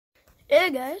Hey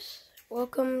guys,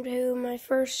 welcome to my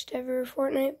first ever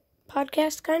Fortnite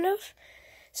podcast, kind of.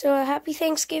 So happy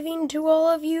Thanksgiving to all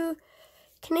of you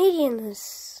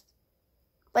Canadians,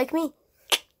 like me.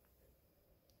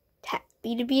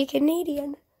 Happy to be a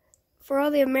Canadian. For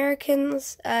all the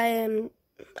Americans who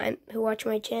watch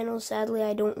my channel, sadly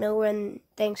I don't know when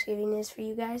Thanksgiving is for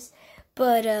you guys,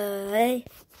 but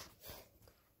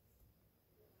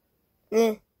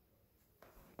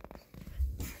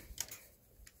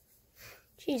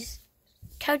Jeez,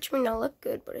 couch may not look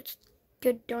good, but it's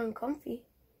good darn comfy.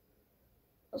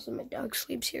 Also, my dog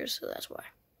sleeps here, so that's why.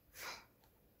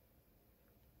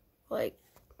 Like,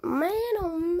 man,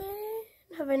 oh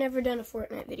man, have I never done a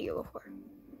Fortnite video before.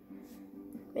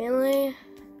 Mainly,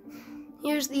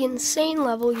 here's the insane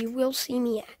level you will see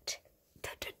me at.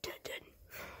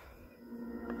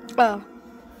 Oh,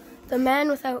 the man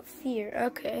without fear,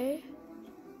 okay.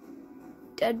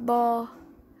 Dead ball,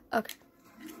 okay.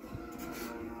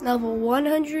 Level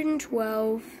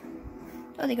 112.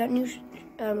 Oh, they got new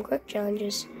quick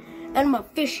challenges. And I'm a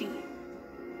fishy.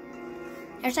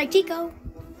 There's like Tico.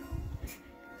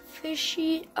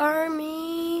 Fishy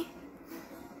army.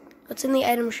 What's in the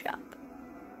item shop?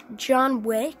 John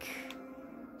Wick.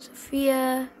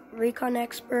 Sophia. Recon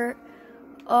expert.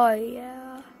 Oh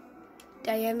yeah.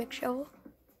 Dynamic shovel.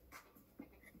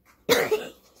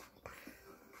 Hehe.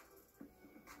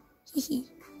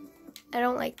 I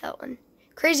don't like that one.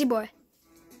 Crazy boy.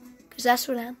 Because that's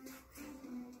what I am.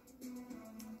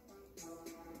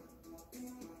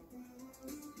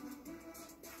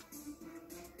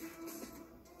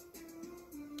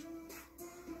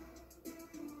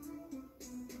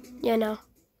 Yeah, no.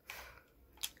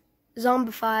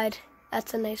 Zombified.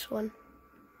 That's a nice one.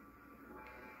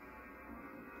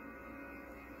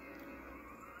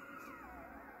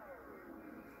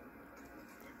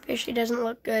 Fishy doesn't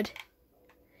look good.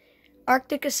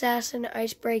 Arctic Assassin,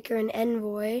 Icebreaker, and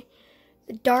Envoy.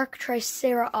 The Dark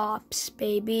Triceratops,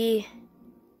 baby.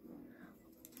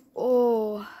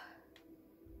 Oh.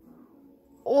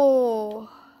 Oh.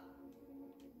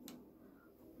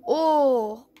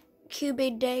 Oh.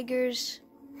 Cube Daggers.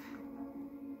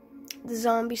 The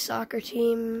Zombie Soccer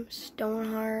Team.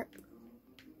 Stoneheart.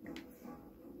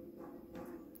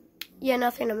 Yeah,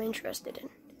 nothing I'm interested in.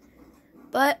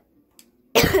 But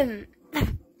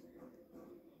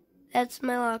that's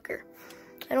my locker.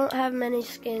 I don't have many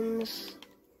skins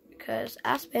because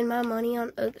I spend my money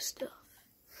on other stuff.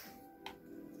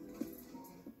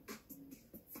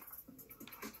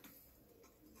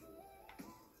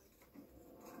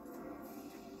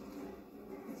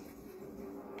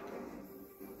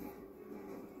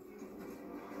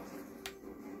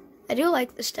 I do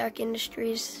like the Stark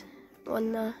Industries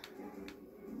one though.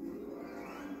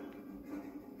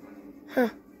 Huh.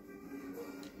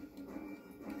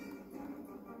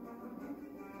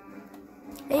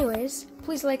 Anyways,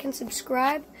 please like and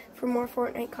subscribe for more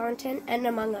Fortnite content and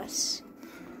Among Us.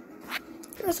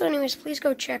 Also, anyways, please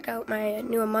go check out my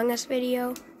new Among Us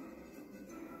video.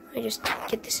 I just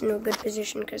get this into a good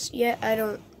position because, yeah, I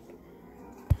don't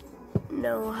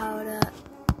know how to.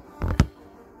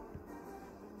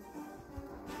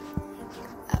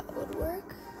 That would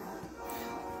work.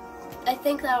 I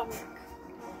think that'll work.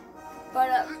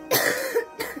 But,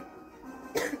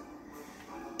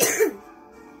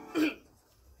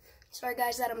 sorry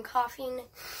guys that I'm coughing.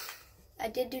 I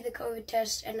did do the COVID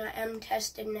test and I am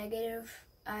tested negative.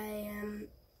 I'm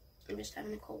just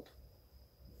having a cold.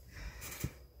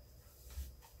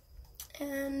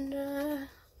 And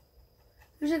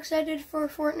who's excited for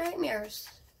Fortnite Mirrors?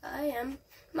 I am.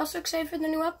 I'm also excited for the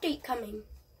new update coming.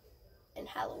 And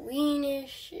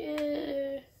Halloween-ish.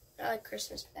 I like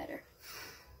Christmas better.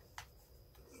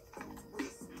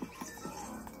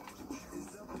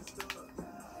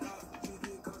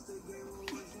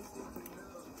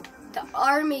 The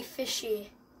army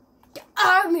fishy. The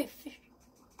army fishy.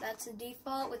 That's the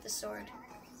default with the sword.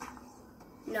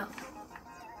 No.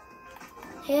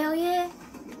 Hell yeah.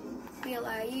 Feel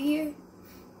are you here?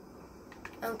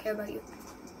 I don't care about you.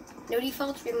 No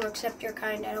defaults, we will accept your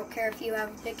kind. I don't care if you have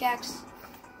a pickaxe.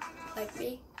 Like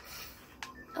me.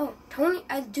 Oh, Tony.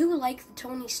 I do like the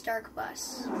Tony Stark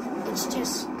bus. It's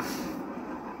just.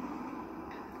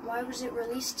 Why was it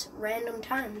released random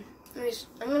time? Anyways,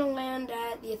 I'm gonna land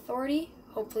at the Authority.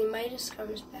 Hopefully Midas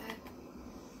comes back.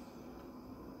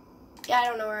 Yeah, I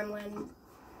don't know where I'm landing.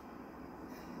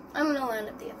 I'm gonna land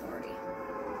at the Authority.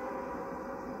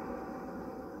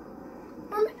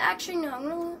 Actually, no, I'm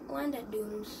gonna land at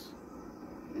Dunes.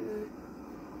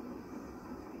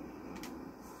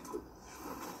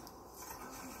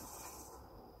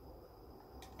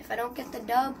 If I don't get the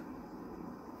dub,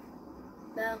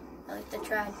 no, I like to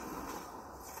try.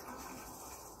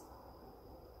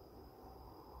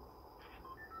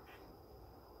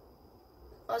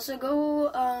 Also go,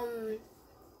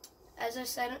 as I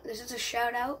said, this is a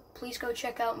shout out. Please go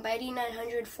check out Mighty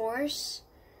 900 Force,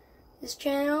 this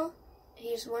channel.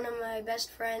 He's one of my best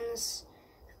friends.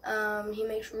 He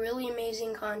makes really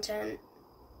amazing content.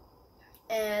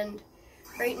 And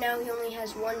right now he only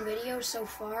has one video so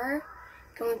far.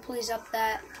 Can we please up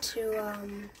that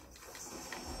to,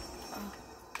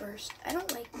 first. I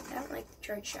don't like the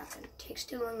charge shotgun. It takes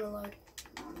too long to load.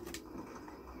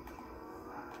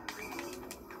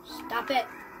 Stop it.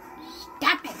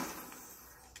 Stop it.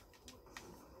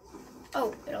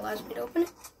 Oh, it allows me to open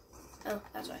it? Oh,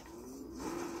 that's why.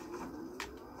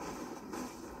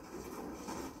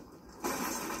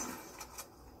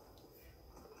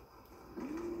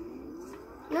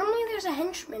 Normally there's a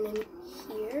henchman in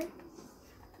here.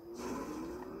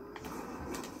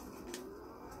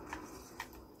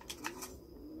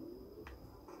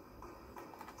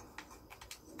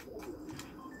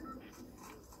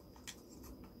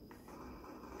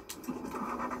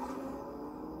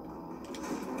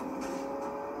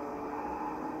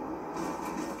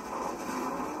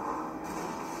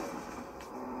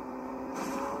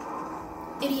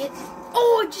 Idiot.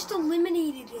 Oh, I just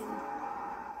eliminated him.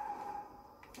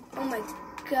 Oh my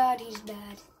god, he's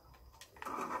bad.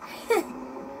 I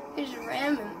just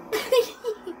ram him.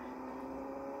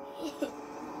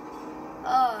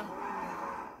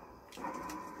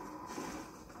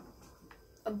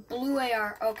 A blue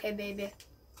AR. Okay, baby.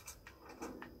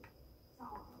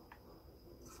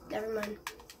 Never mind.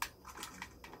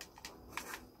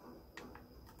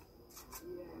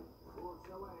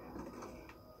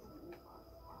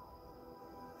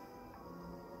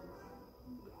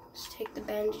 Let's take the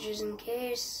bandages in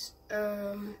case.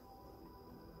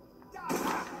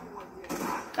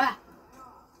 Ah!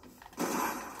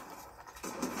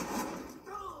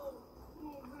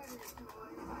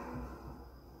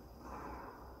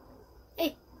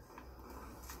 Hey!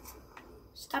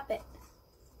 Stop it.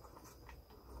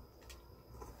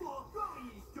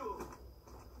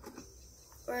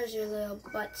 Where's your little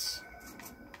butts?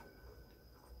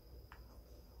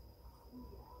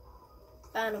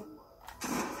 Found him.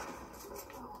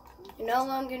 You're no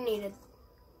longer needed.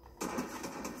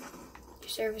 Your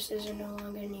services are no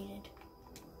longer needed.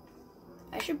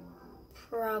 I should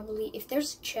probably, if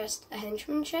there's a chest, a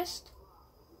henchman chest,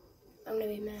 I'm gonna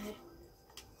be mad.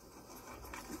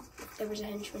 If there was a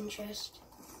henchman chest.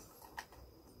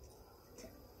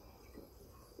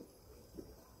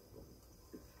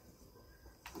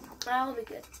 I'll be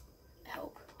good. I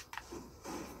hope.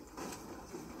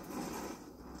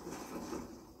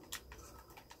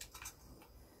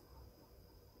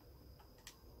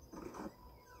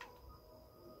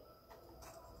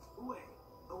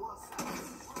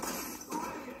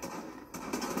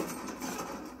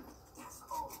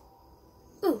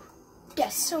 Ooh,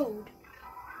 yes, sold.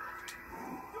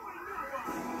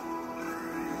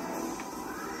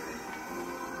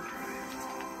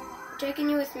 I'm taking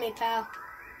you with me, pal.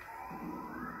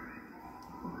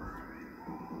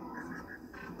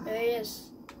 There he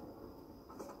is.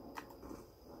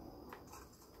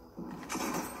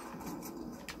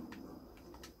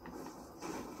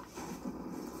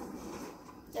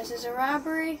 This is a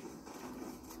robbery.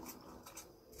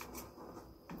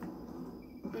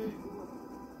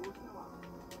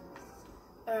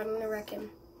 I'm gonna wreck him.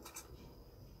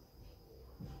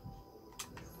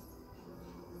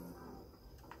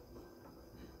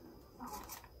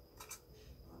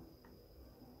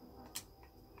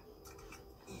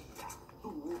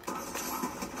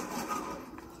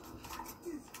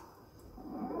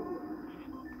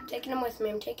 Taking him with me.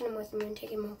 I'm taking him with me. I'm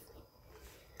taking him with me.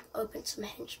 Open some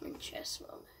henchman chests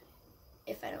while I'm at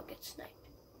it, if I don't get sniped.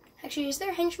 Actually, is there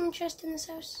a henchman chest in this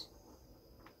house?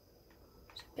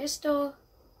 There's a pistol.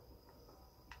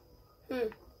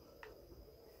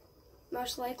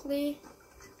 Most likely,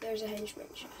 there's a henchman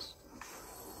chest.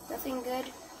 Nothing good,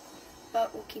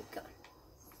 but we'll keep going.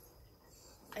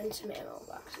 And some ammo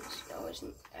boxes.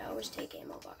 I always take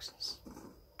ammo boxes.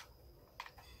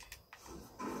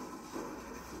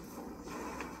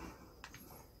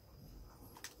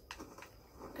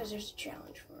 Because there's a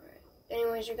challenge for it.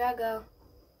 Anyways, we gotta go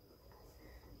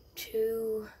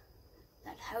to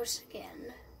that house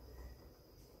again.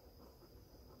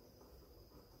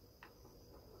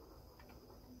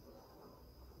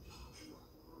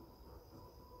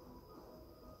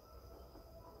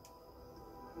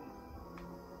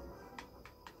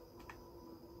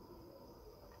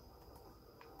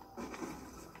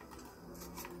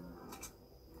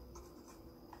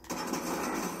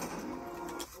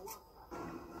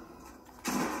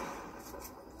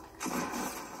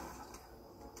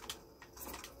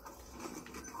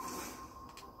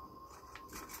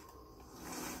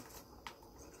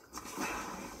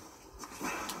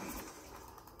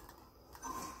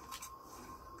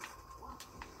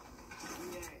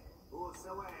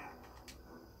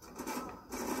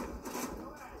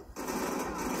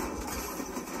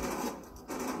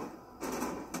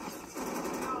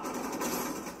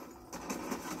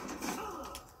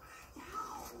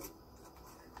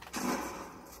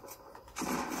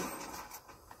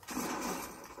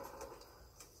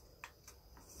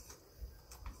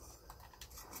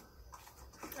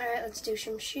 Alright, let's do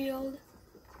some shield.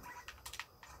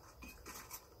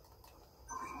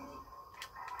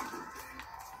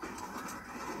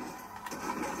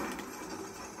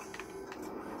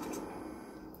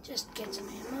 Just get some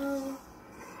ammo.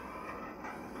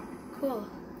 Cool.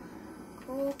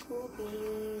 Cool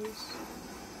beans.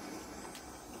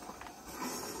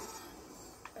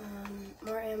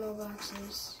 More ammo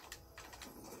boxes.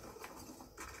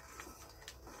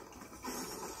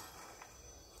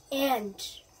 And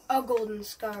a golden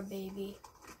scar, baby.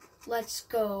 Let's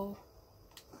go.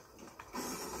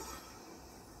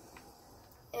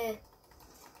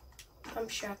 Pump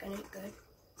shotgun ain't good.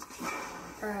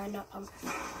 Or, not pump.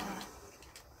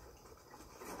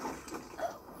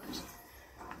 What was it?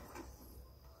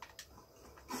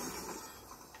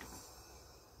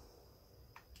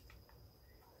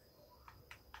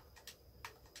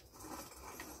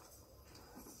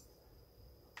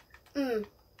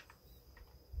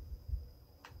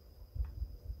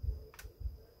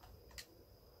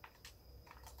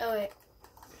 Oh, wait.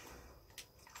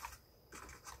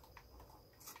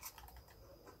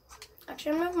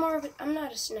 Actually, I'm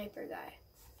not a sniper guy.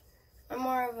 I'm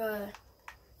more of a,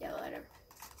 yeah, whatever.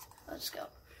 Let's go.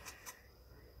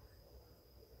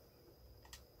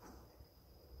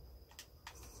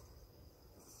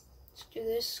 Let's do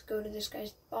this, go to this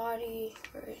guy's body,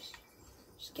 first.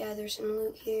 Just gather some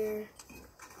loot here.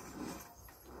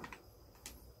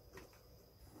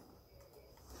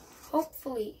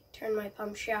 Hopefully turn my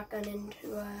pump shotgun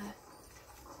into a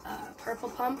purple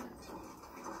pump.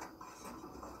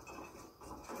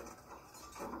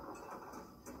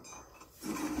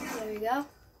 There we go.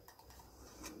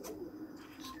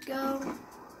 Let's go.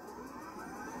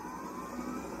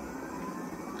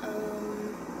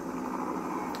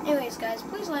 Anyways, guys,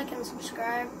 please like and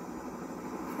subscribe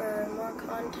for more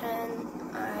content.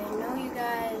 I know you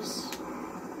guys.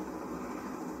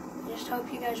 I just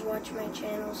hope you guys watch my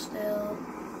channel still,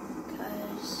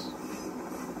 because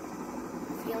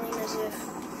I'm feeling as if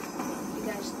you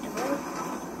guys don't.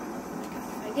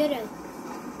 I get it.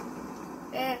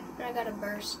 I got a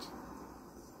burst.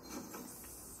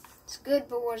 It's good,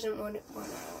 but wasn't what I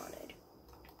wanted.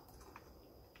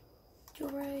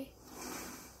 Joy.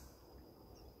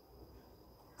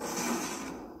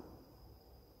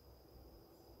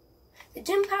 The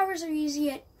dim powers are easy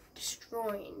at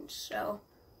destroying, so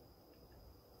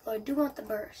I do want the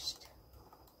burst.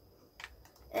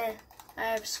 I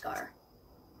have Scar.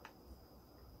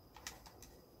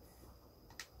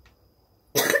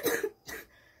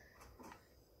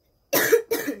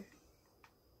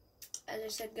 As I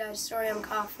said, guys, sorry I'm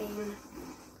coughing.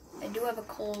 I do have a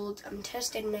cold. I'm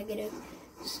tested negative,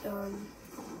 so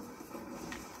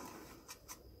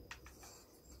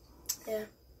yeah.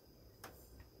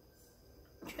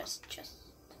 Chest.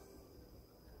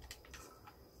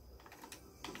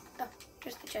 Oh,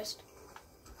 just the chest.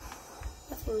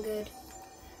 Nothing good.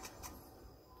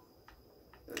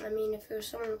 I mean, if it was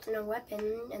someone with no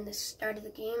weapon and the start of the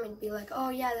game, it'd be like, oh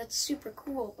yeah, that's super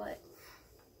cool, but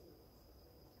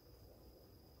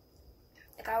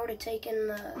like I would have taken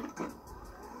the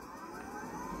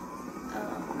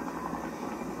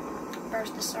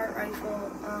burst assault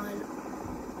rifle on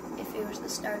if it was the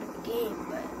start of the game,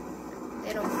 but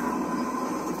they don't.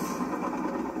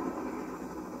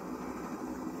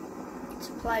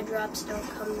 Supply drops don't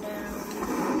come down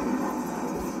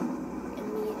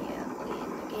immediately in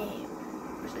the game.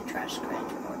 There's the trash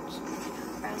transport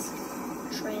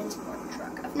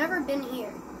truck. I've never been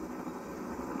here.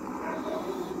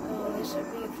 Oh, this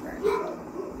would be a first.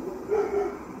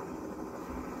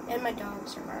 And my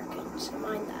dogs are barking, so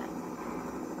mind that.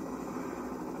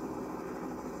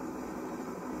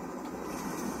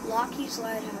 Lockheed's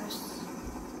Lighthouse.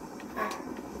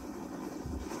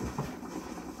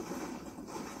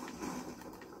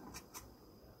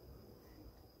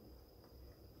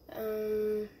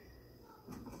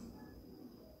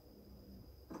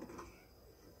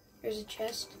 There's a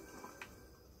chest.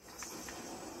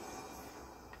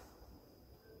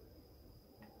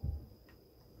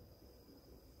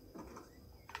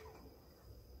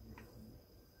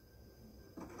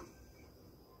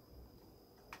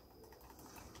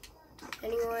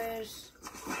 Anyways,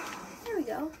 there we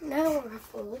go. Now we're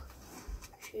full.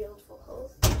 Shield, full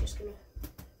health. I'm just gonna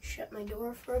shut my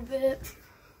door for a bit.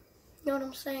 You know what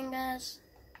I'm saying, guys?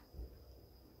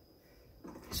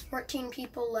 There's 14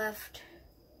 people left.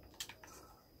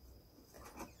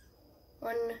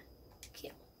 1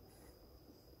 kill.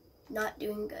 Not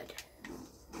doing good.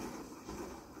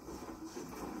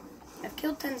 I've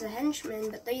killed tons of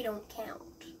henchmen, but they don't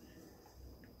count.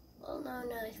 Well, no, now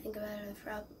that I think about it,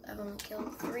 I've only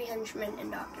killed 3 henchmen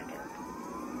and Dr. Doom.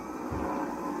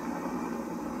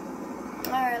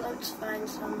 Alright, let's find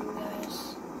some,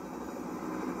 guys.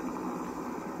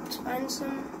 Let's find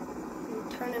some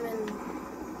and turn them into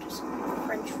some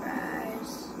french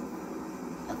fries.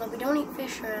 Although we don't eat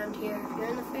fish around here. If you're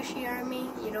in the fishy army,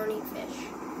 you don't eat fish.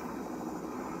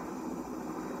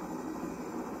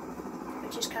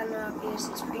 Which is kind of obvious.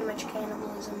 It's pretty much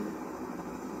cannibalism.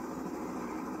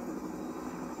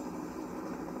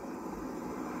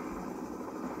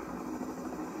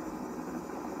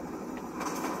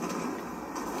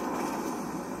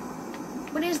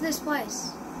 What is this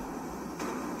place?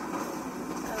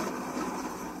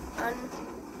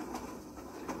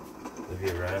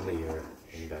 Olivia Riley, you're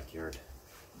in the backyard.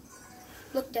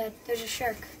 Look, Dad, there's a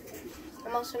shark.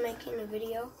 I'm also making a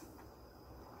video.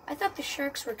 I thought the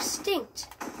sharks were extinct.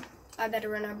 I better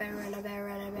run, I better run, I better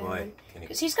run, I better Why? run.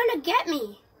 Because he's gonna get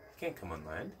me. He can't come on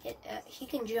land. He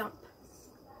can jump.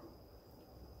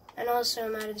 And also,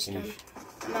 I'm out of the storm.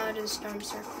 I'm out of the storm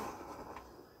circle.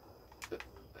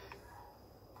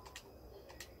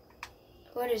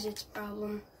 What is its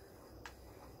problem?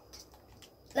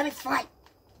 Let me fight!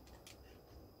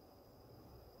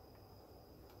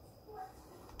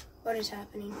 What is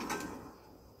happening?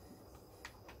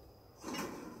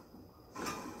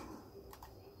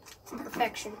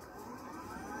 Perfection.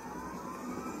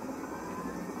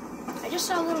 I just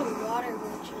saw little water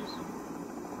glitches.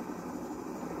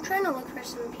 I'm trying to look for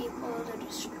some people to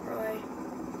destroy.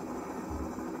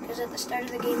 Because at the start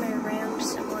of the game I rammed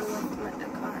someone with a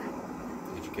car.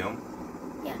 Did you kill him?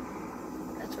 Yeah.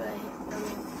 That's what I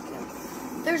normally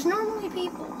kill. There's normally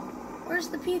people. Where's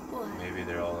the people at? Maybe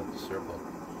they're all in the circle.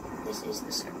 This is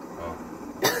the circle. Oh.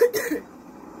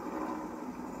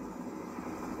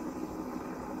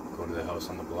 Go to the house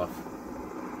on the bluff.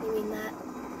 You mean that?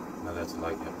 No, that's a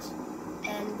lighthouse.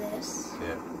 And this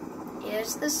Yeah.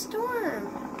 is the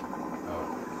storm.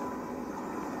 Oh.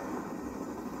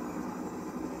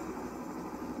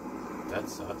 That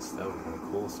sucks. That would have been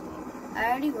a cool spot. I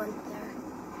already went there.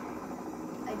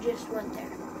 I just went there.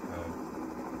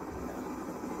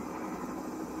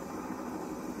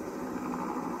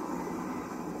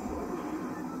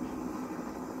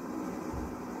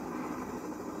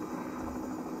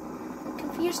 I'm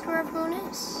confused where everyone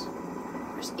is.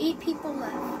 There's 8 people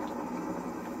left.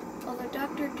 Although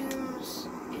Dr. Doom's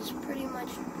is pretty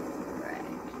much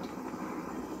wrecked.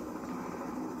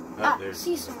 Oh, I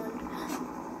see someone.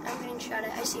 I'm getting shot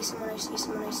at. I see someone, I see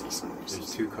someone, I see someone, I see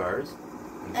There's someone. 2 cars.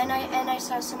 And I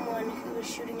saw someone who was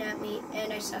shooting at me,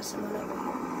 and I saw someone over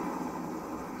here.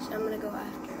 So I'm gonna go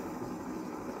after him.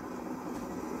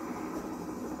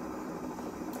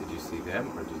 Did you see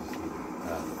them or did you see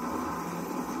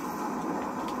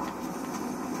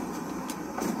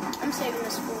I'm saving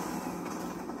this fool.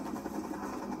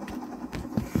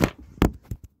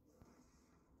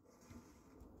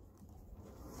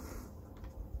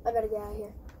 I better get out of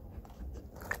here.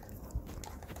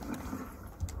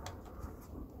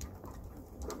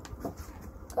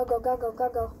 Go, go, go, go, go,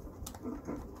 go.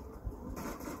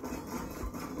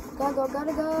 Go, go,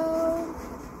 gotta go.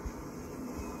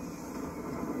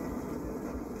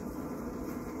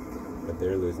 But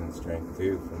they're losing strength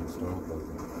too from the storm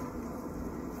closing.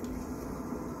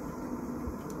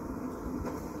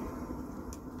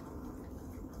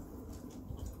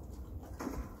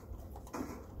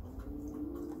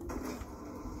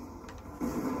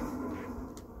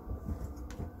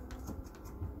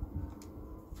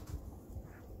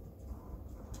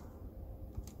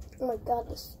 Oh my god,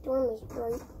 the storm is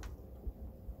bright.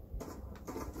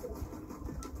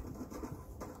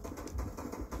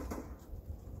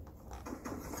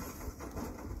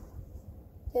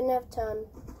 Didn't have time.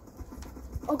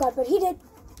 Oh god, but he did.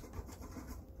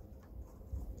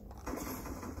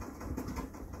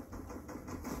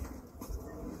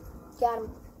 Got him.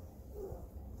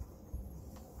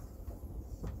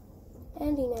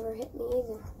 And he never hit me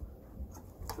either.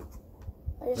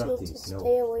 I just need to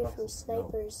stay away from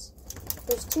snipers.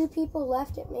 There's 2 people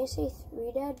left. It may say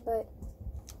 3 dead, but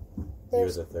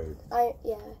You're the 3rd.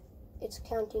 Yeah, it's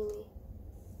counting me.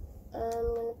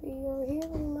 I'm gonna be over here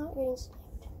and not getting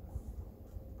sniped.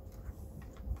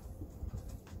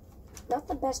 Not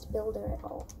the best builder at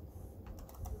all.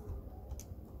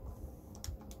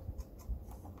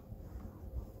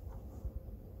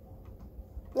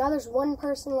 Now there's 1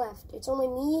 person left. It's only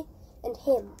me and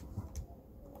him.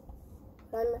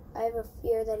 But I have a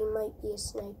fear that he might be a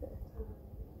sniper.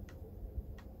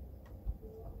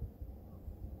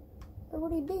 Or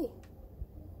would he be?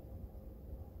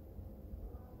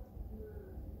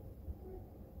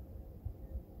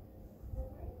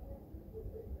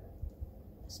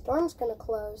 The storm's gonna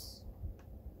close.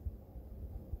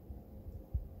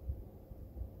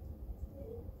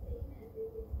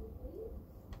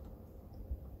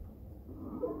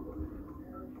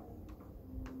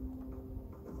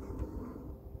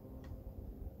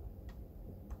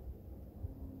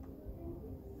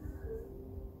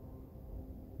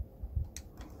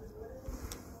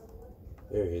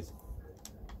 There he is.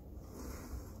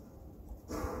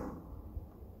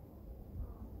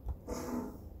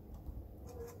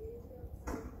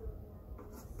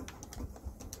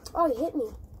 Oh, he hit me.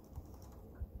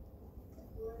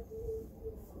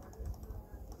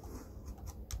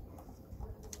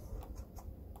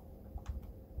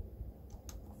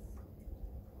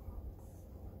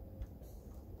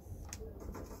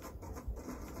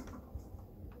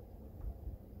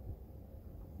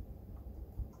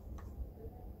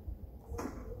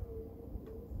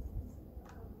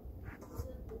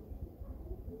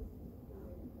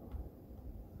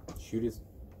 Shoot his.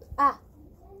 Ah.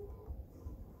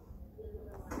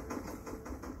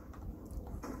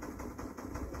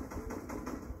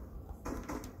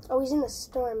 Oh, he's in the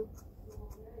storm.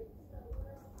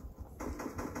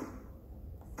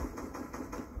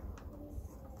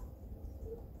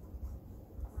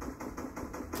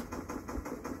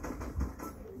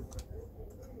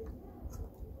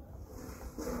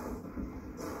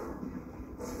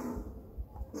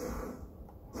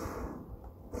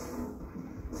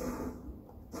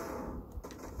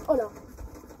 Oh no.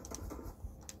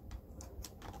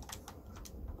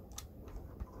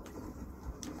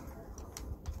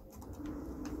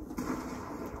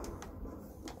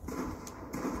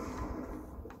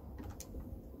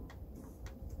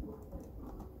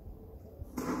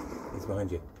 He's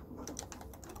behind you.